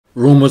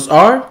Rumors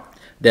are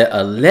that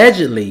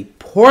allegedly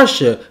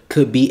Porsha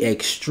could be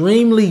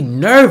extremely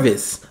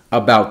nervous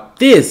about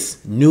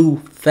this new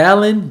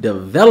Falynn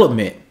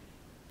development.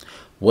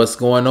 What's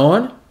going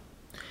on?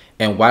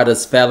 And why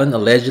does Falynn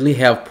allegedly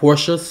have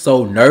Porsha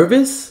so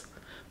nervous?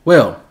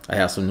 Well, I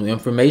have some new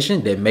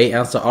information that may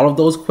answer all of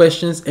those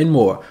questions and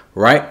more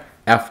right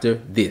after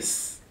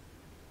this.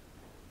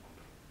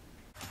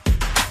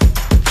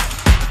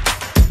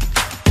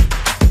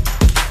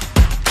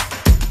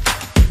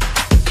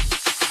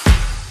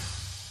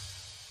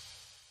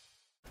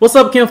 What's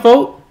up,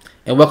 kinfolk,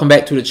 and welcome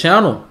back to the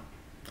channel.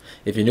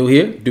 If you're new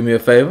here, do me a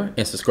favor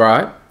and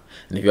subscribe.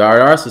 And if you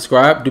already are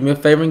subscribed, do me a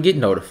favor and get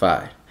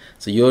notified,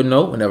 so you'll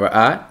know whenever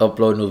I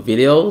upload new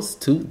videos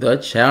to the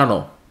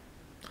channel.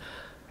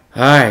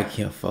 Alright,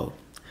 kinfolk,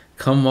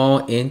 come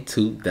on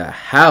into the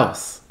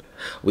house.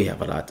 We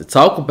have a lot to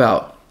talk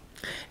about,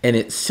 and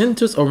it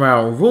centers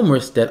around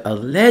rumors that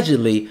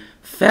allegedly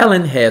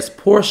Falynn has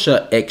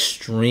Porsha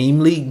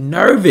extremely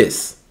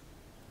nervous.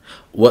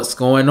 What's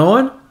going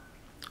on?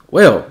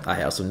 Well, I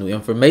have some new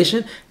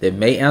information that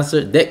may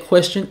answer that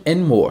question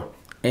and more,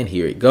 and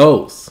here it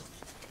goes.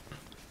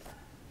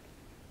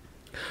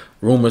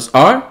 Rumors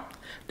are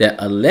that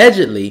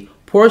allegedly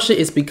Porsha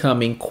is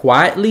becoming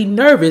quietly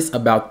nervous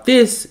about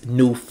this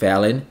new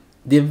Falynn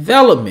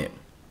development.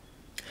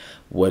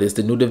 What is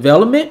the new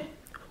development?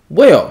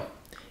 Well,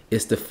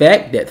 it's the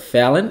fact that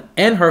Falynn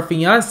and her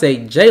fiance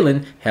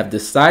Jalen have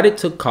decided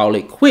to call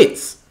it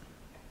quits.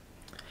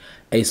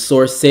 A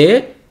source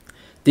said,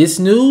 "This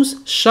news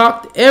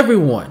shocked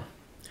everyone.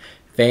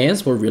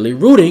 Fans were really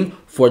rooting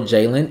for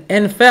Jalen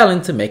and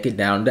Falynn to make it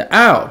down the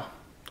aisle.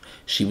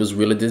 She was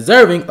really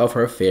deserving of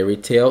her fairy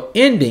tale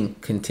ending,"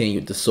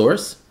 continued the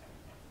source.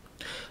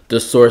 The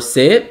source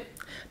said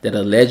that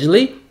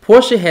allegedly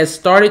Porsha has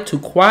started to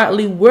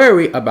quietly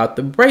worry about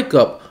the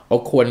breakup,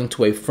 according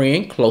to a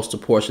friend close to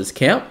Porsha's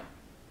camp.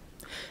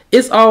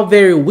 It's all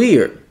very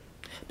weird,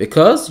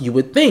 because you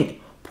would think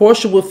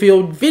Porsha will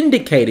feel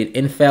vindicated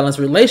in Falynn's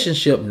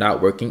relationship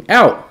not working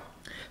out,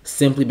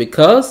 simply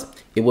because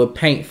it would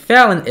paint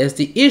Falynn as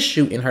the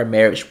issue in her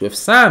marriage with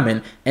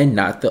Simon and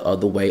not the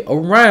other way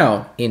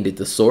around, ended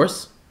the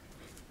source.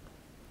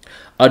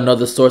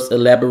 Another source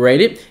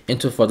elaborated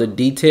into further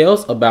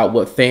details about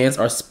what fans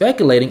are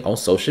speculating on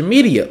social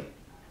media.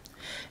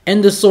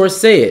 And the source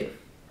said,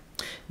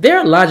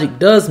 "Their logic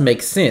does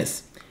make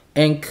sense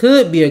and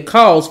could be a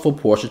cause for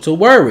Porsha to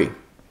worry.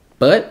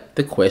 But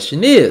the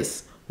question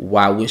is,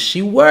 why would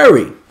she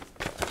worry?"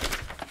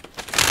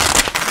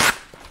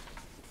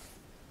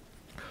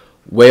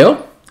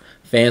 Well,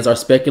 fans are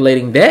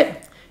speculating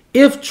that,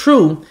 if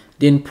true,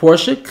 then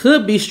Porsha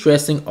could be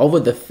stressing over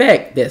the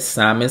fact that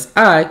Simon's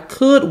eye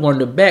could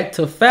wander back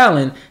to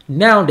Falynn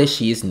now that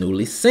she is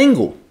newly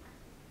single.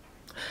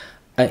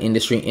 An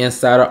industry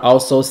insider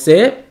also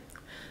said,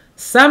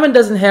 "Simon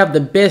doesn't have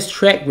the best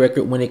track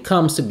record when it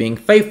comes to being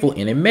faithful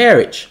in a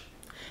marriage.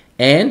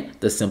 And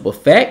the simple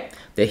fact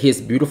that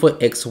his beautiful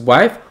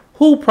ex-wife,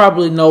 who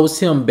probably knows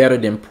him better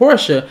than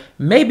Porsha,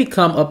 may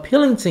become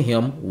appealing to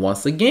him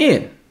once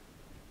again."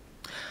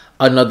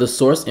 Another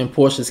source in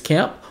Porsha's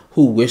camp,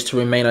 who wished to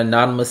remain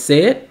anonymous,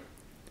 said,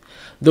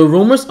 "The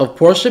rumors of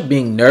Porsha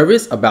being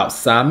nervous about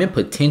Simon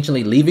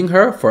potentially leaving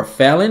her for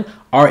Falynn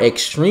are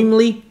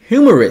extremely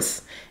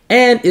humorous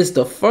and is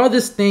the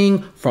furthest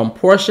thing from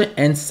Porsha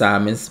and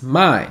Simon's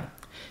mind.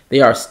 They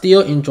are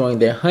still enjoying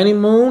their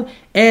honeymoon,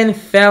 and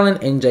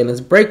Falynn and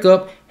Jalen's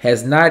breakup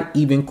has not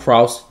even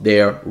crossed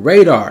their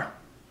radar."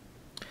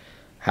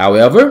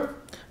 However,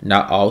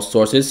 not all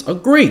sources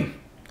agree.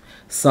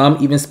 Some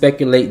even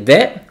speculate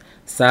that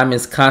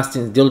Simon's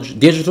constant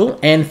digital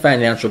and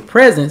financial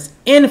presence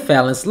in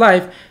Falynn's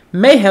life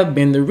may have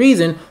been the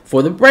reason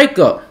for the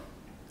breakup.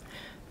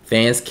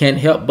 Fans can't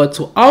help but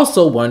to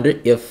also wonder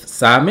if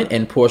Simon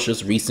and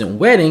Porsha's recent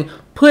wedding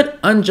put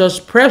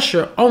unjust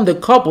pressure on the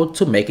couple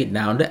to make it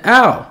down the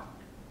aisle.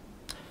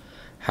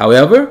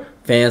 However,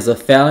 fans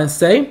of Falynn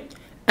say,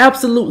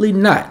 absolutely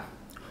not.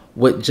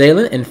 What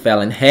Jalen and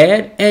Falynn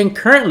had and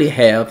currently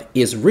have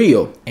is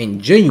real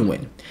and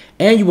genuine,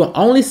 and you will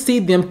only see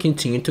them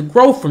continue to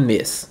grow from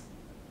this.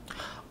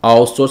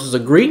 All sources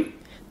agree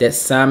that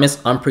Simon's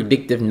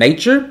unpredictable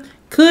nature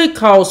could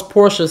cause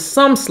Porsha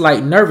some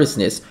slight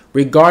nervousness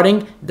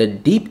regarding the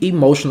deep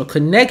emotional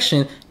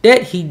connection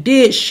that he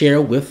did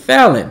share with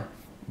Falynn,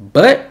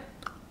 but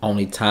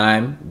only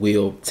time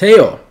will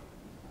tell.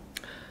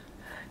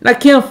 Now,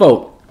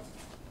 kinfolk,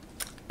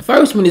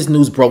 first when this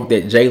news broke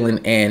that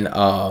Jalen and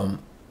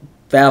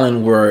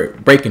Falynn were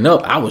breaking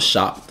up, I was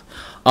shocked.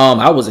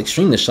 I was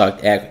extremely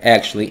shocked,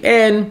 actually,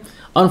 and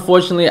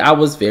unfortunately, I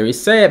was very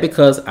sad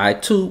because I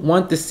too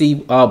want to see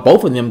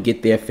both of them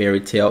get their fairy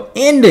tale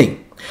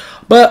ending.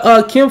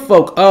 But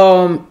kinfolk,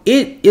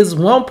 it is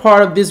one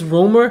part of this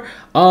rumor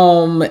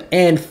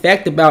and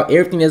fact about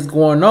everything that's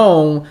going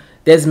on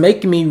that's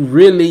making me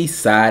really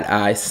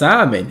side-eye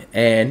Simon,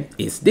 and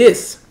it's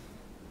this.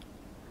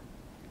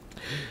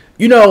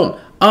 You know,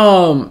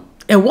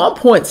 at one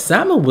point,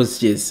 Simon was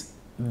just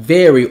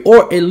very,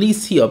 or at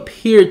least he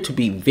appeared to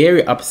be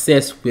very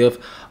obsessed with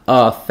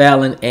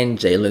Falynn and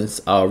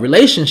Jalen's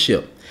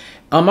relationship.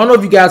 I don't know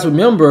if you guys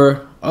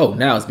remember. Oh,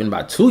 now it's been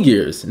about 2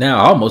 years, now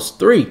almost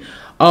 3.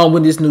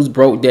 When this news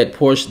broke that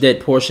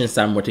Porsha and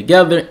Simon were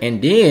together,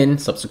 and then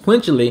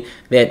subsequently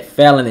that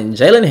Falynn and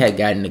Jalen had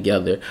gotten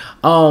together.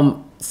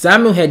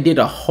 Simon had did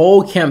a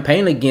whole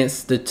campaign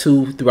against the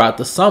two throughout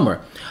the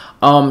summer.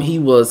 He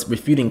was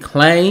refuting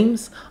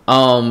claims,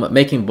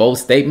 making bold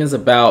statements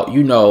about,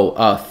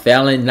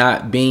 Falynn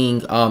not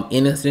being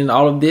innocent in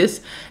all of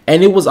this.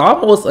 And it was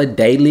almost a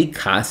daily,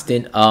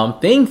 constant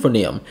thing for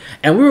them.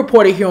 And we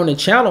reported here on the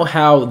channel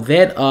how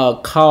that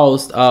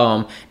caused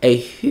a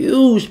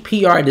huge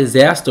PR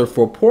disaster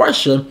for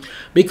Porsha,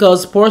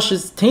 because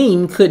Porsha's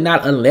team could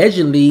not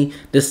allegedly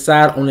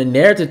decide on a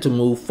narrative to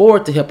move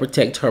forward to help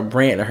protect her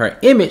brand and her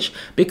image,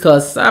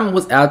 because Simon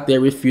was out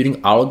there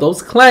refuting all of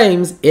those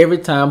claims every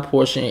time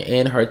Porsha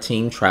and her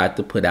team tried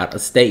to put out a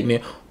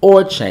statement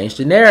or change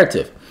the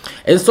narrative.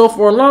 And so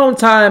for a long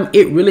time,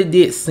 it really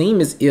did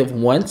seem as if,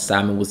 one,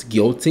 Simon was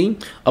guilty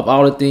of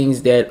all the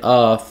things that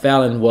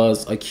Falynn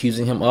was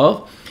accusing him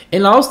of.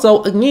 And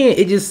also, again,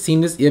 it just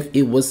seemed as if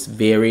it was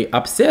very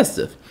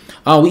obsessive.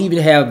 We even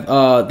have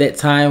that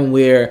time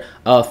where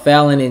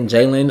Falynn and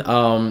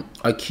Jalen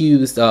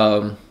accused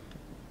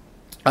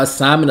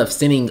Simon of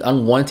sending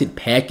unwanted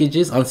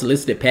packages,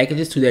 unsolicited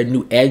packages to their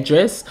new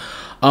address,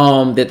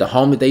 that the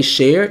home that they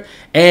shared.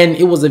 And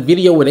it was a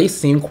video where they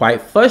seemed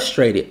quite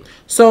frustrated.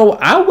 So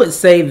I would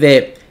say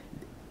that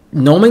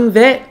knowing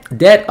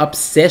that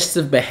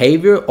obsessive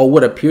behavior, or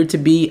what appeared to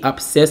be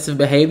obsessive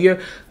behavior,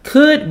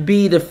 could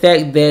be the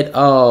fact that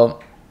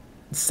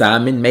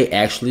Simon may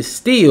actually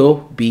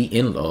still be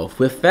in love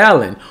with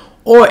Falynn,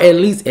 or at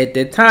least at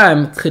that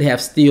time could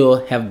have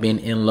still have been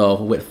in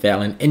love with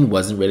Falynn and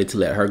wasn't ready to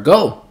let her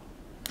go.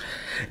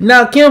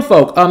 Now,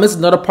 kinfolk, this is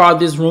another part of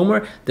this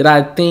rumor that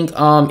I think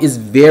is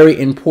very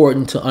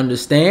important to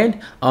understand,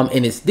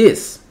 and it's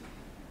this.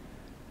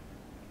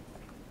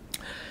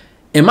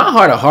 In my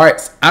heart of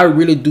hearts, I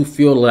really do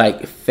feel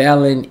like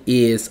Falynn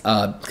is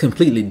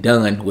completely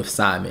done with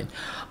Simon.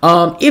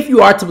 If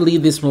you are to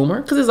believe this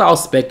rumor, because it's all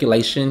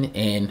speculation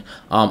and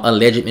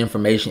alleged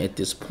information at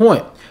this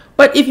point.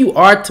 But if you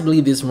are to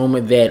believe this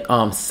rumor that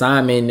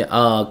Simon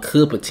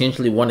could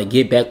potentially want to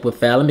get back with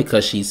Falynn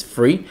because she's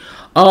free,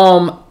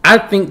 I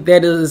think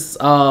that is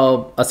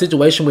a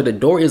situation where the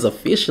door is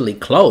officially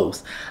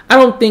closed. I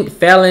don't think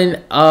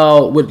Falynn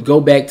would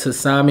go back to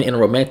Simon in a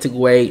romantic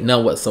way,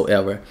 none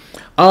whatsoever.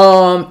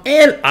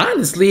 And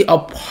honestly, a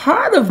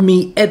part of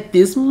me at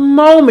this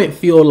moment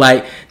feel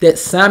like that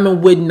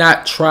Simon would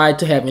not try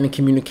to have any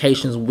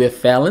communications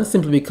with Falynn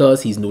simply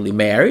because he's newly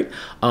married.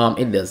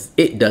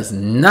 It does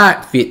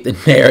not fit the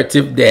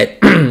narrative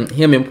that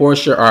him and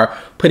Porsha are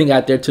putting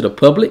out there to the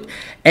public.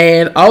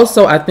 And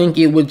also, I think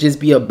it would just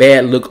be a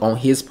bad look on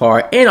his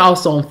part and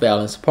also on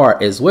Falynn's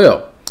part as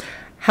well.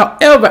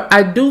 However,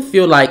 I do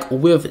feel like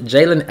with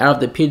Jalen out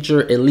of the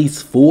picture, at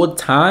least full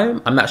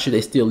time, I'm not sure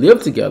they still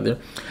live together.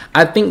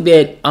 I think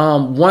that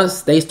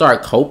once they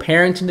start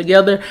co-parenting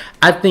together,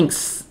 I think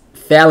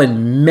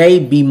Falynn may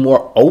be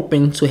more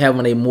open to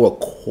having a more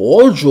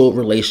cordial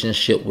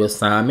relationship with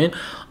Simon.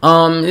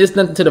 It's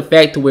nothing to the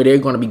fact to where they're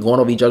going to be going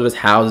over each other's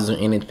houses or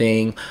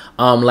anything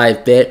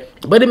like that.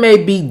 But it may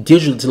be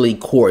digitally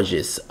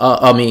cordial.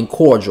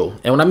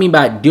 And what I mean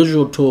by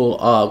digital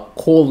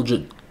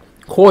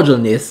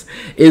cordialness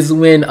is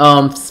when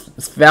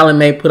Falynn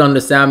may put on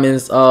the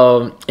Simon's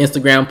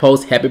Instagram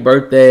post, happy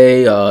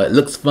birthday, it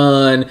looks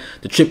fun,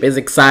 the trip is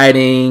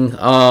exciting,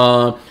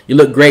 you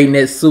look great in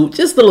that suit.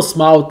 Just little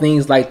small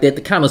things like that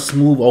to kind of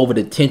smooth over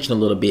the tension a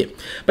little bit.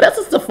 But that's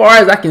just as far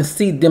as I can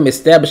see them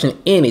establishing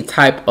any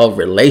type of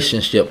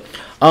relationship,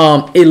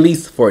 at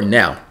least for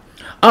now.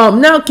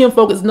 Now,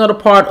 kinfolk, is another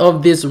part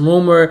of this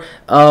rumor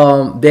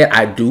that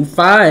I do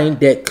find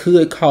that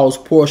could cause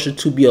Porsha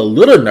to be a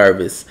little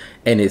nervous,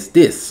 and it's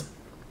this.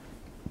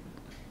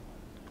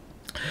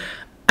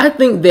 I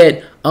think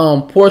that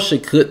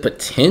Porsha could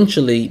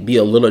potentially be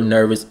a little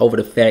nervous over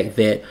the fact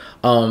that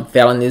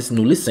Falynn is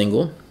newly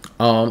single,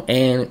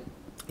 and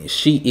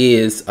she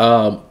is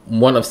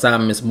one of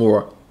Simon's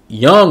one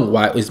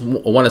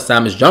of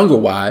Simon's younger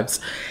wives.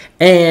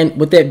 And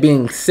with that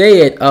being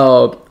said,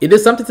 it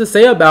is something to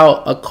say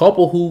about a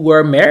couple who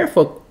were married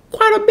for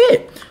quite a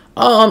bit.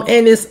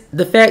 And it's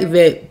the fact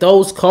that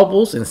those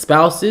couples and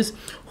spouses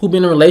who've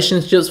been in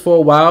relationships for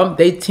a while,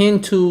 they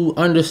tend to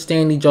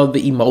understand each other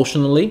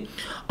emotionally.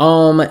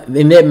 And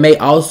that may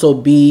also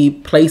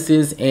be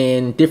places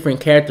and different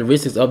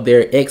characteristics of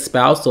their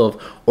ex-spouse or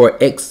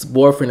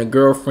ex-boyfriend or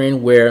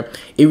girlfriend where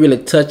it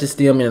really touches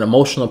them in an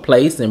emotional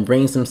place and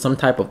brings them some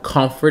type of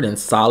comfort and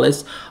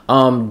solace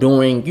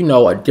during,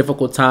 a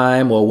difficult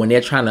time or when they're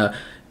trying to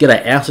get an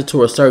answer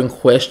to a certain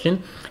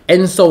question.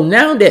 And so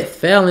now that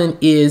Falynn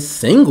is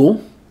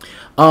single,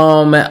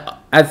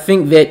 I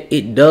think that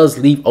it does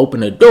leave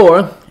open a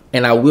door,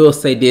 and I will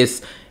say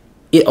this,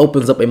 it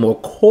opens up a more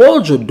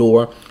cordial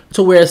door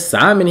to where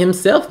Simon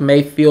himself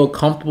may feel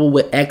comfortable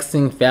with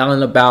asking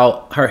Falynn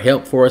about her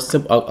help for a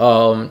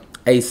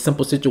a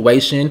simple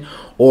situation,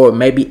 or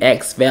maybe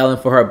ask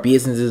Falynn for her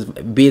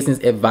business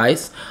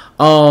advice.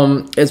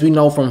 As we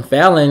know from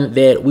Falynn,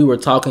 that we were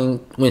talking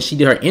when she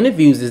did her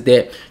interviews, is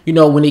that, you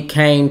know, when it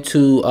came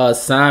to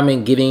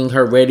Simon getting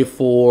her ready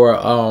for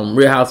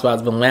Real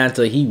Housewives of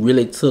Atlanta, he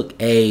really took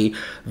a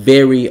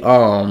very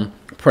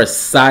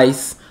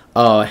precise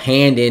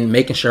hand in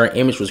making sure her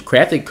image was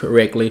crafted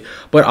correctly.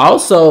 But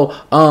also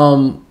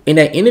in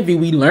that interview,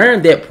 we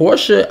learned that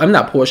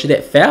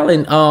that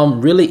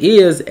Falynn really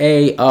is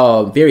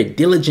a very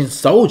diligent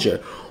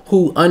soldier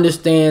who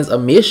understands a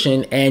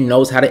mission and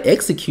knows how to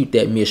execute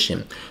that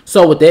mission.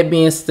 So with that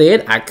being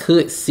said, I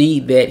could see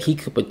that he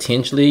could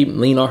potentially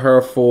lean on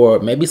her for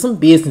maybe some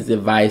business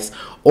advice,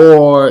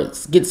 or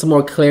get some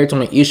more clarity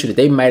on an issue that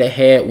they might have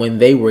had when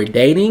they were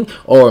dating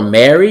or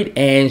married,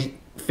 and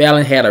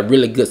Falynn had a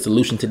really good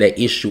solution to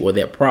that issue or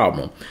that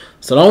problem.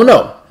 So I don't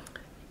know.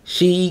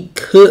 She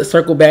could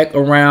circle back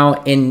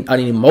around in an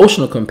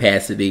emotional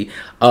capacity,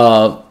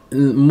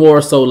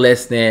 more so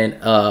less than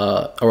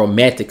a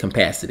romantic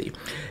capacity.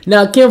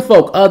 Now,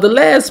 kinfolk, the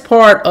last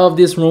part of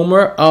this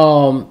rumor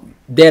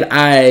that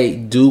I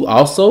do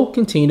also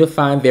continue to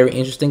find very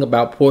interesting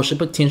about Porsha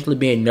potentially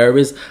being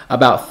nervous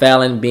about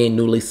Falynn being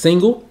newly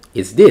single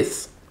is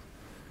this.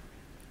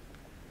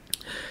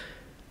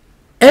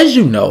 As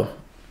you know,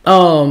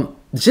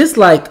 just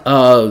like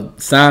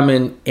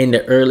Simon in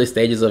the early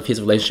stages of his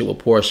relationship with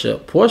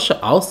Porsha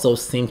also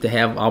seemed to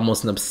have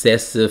almost an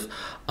obsessive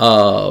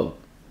type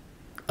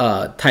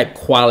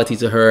quality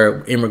to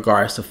her in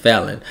regards to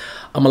Falynn.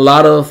 A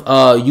lot of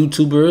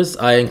YouTubers,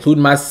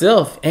 including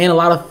myself, and a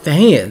lot of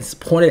fans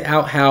pointed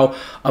out how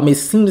it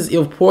seemed as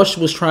if Porsha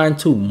was trying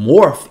to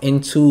morph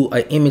into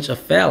an image of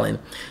Falynn.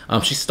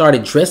 She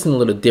started dressing a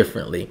little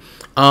differently.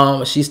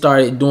 She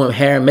started doing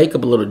hair and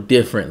makeup a little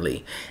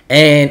differently.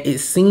 And it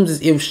seems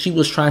as if she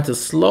was trying to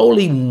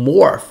slowly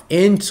morph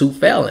into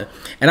Falynn.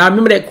 And I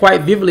remember that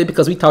quite vividly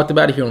because we talked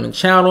about it here on the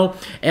channel,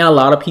 and a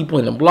lot of people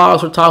in the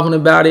blogs were talking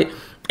about it.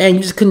 And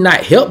you just could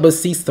not help but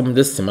see some of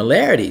the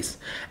similarities.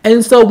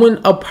 And so when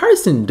a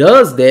person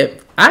does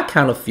that, I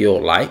kind of feel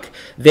like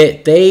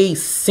that they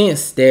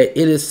sense that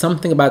it is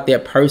something about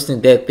that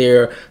person that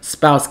their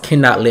spouse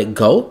cannot let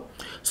go.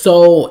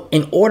 So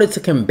in order to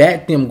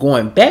combat them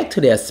going back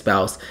to their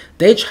spouse,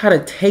 they try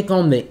to take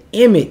on the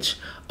image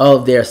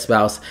of their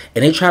spouse,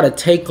 and they try to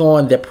take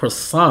on their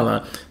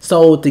persona,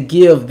 so to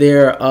give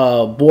their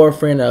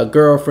boyfriend or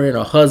girlfriend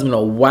or husband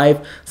or wife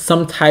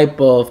some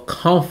type of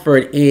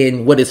comfort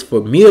in what is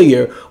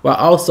familiar while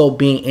also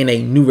being in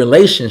a new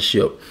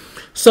relationship.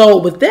 So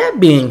with that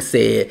being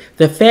said,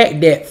 the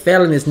fact that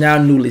Falynn is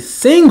now newly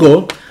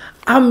single,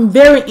 I'm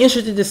very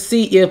interested to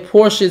see if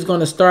Porsha is going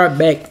to start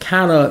back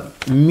kind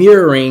of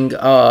mirroring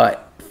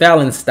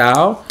Falynn's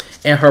style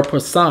and her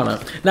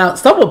persona. Now,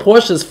 some of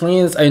Porsha's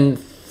friends and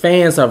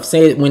fans have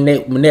said when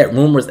that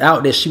rumor's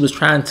out that she was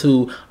trying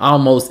to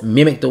almost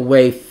mimic the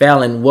way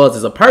Falynn was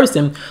as a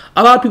person,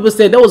 a lot of people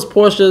said that was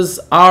Porsha's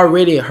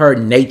already her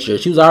nature.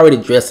 She was already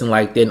dressing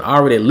like that and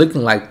already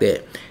looking like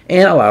that.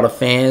 And a lot of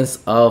fans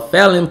of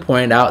Falynn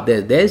pointed out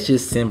that that's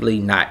just simply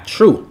not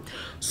true.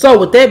 So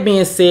with that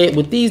being said,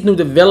 with these new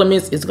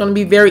developments, it's going to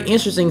be very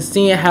interesting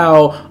seeing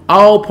how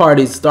all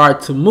parties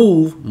start to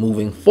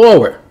moving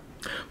forward.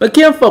 But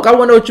kinfolk, I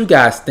want to know what you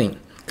guys think.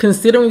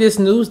 Considering this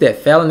news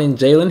that Falynn and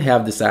Jalen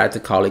have decided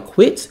to call it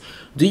quits,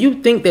 do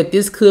you think that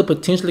this could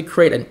potentially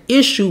create an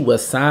issue where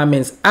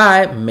Simon's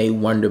eye may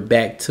wander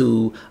back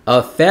to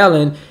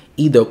Falynn,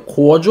 either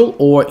cordial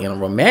or in a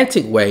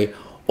romantic way?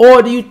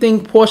 Or do you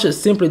think Porsha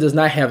simply does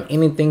not have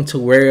anything to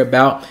worry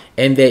about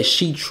and that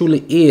she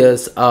truly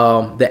is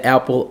the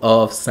apple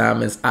of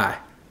Simon's eye?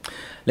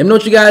 Let me know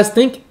what you guys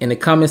think in the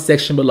comment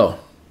section below.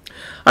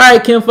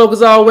 Alright, kinfolk,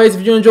 as always,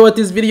 if you enjoyed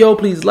this video,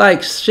 please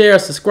like, share,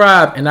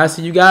 subscribe, and I'll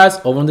see you guys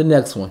over on the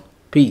next one.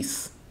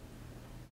 Peace.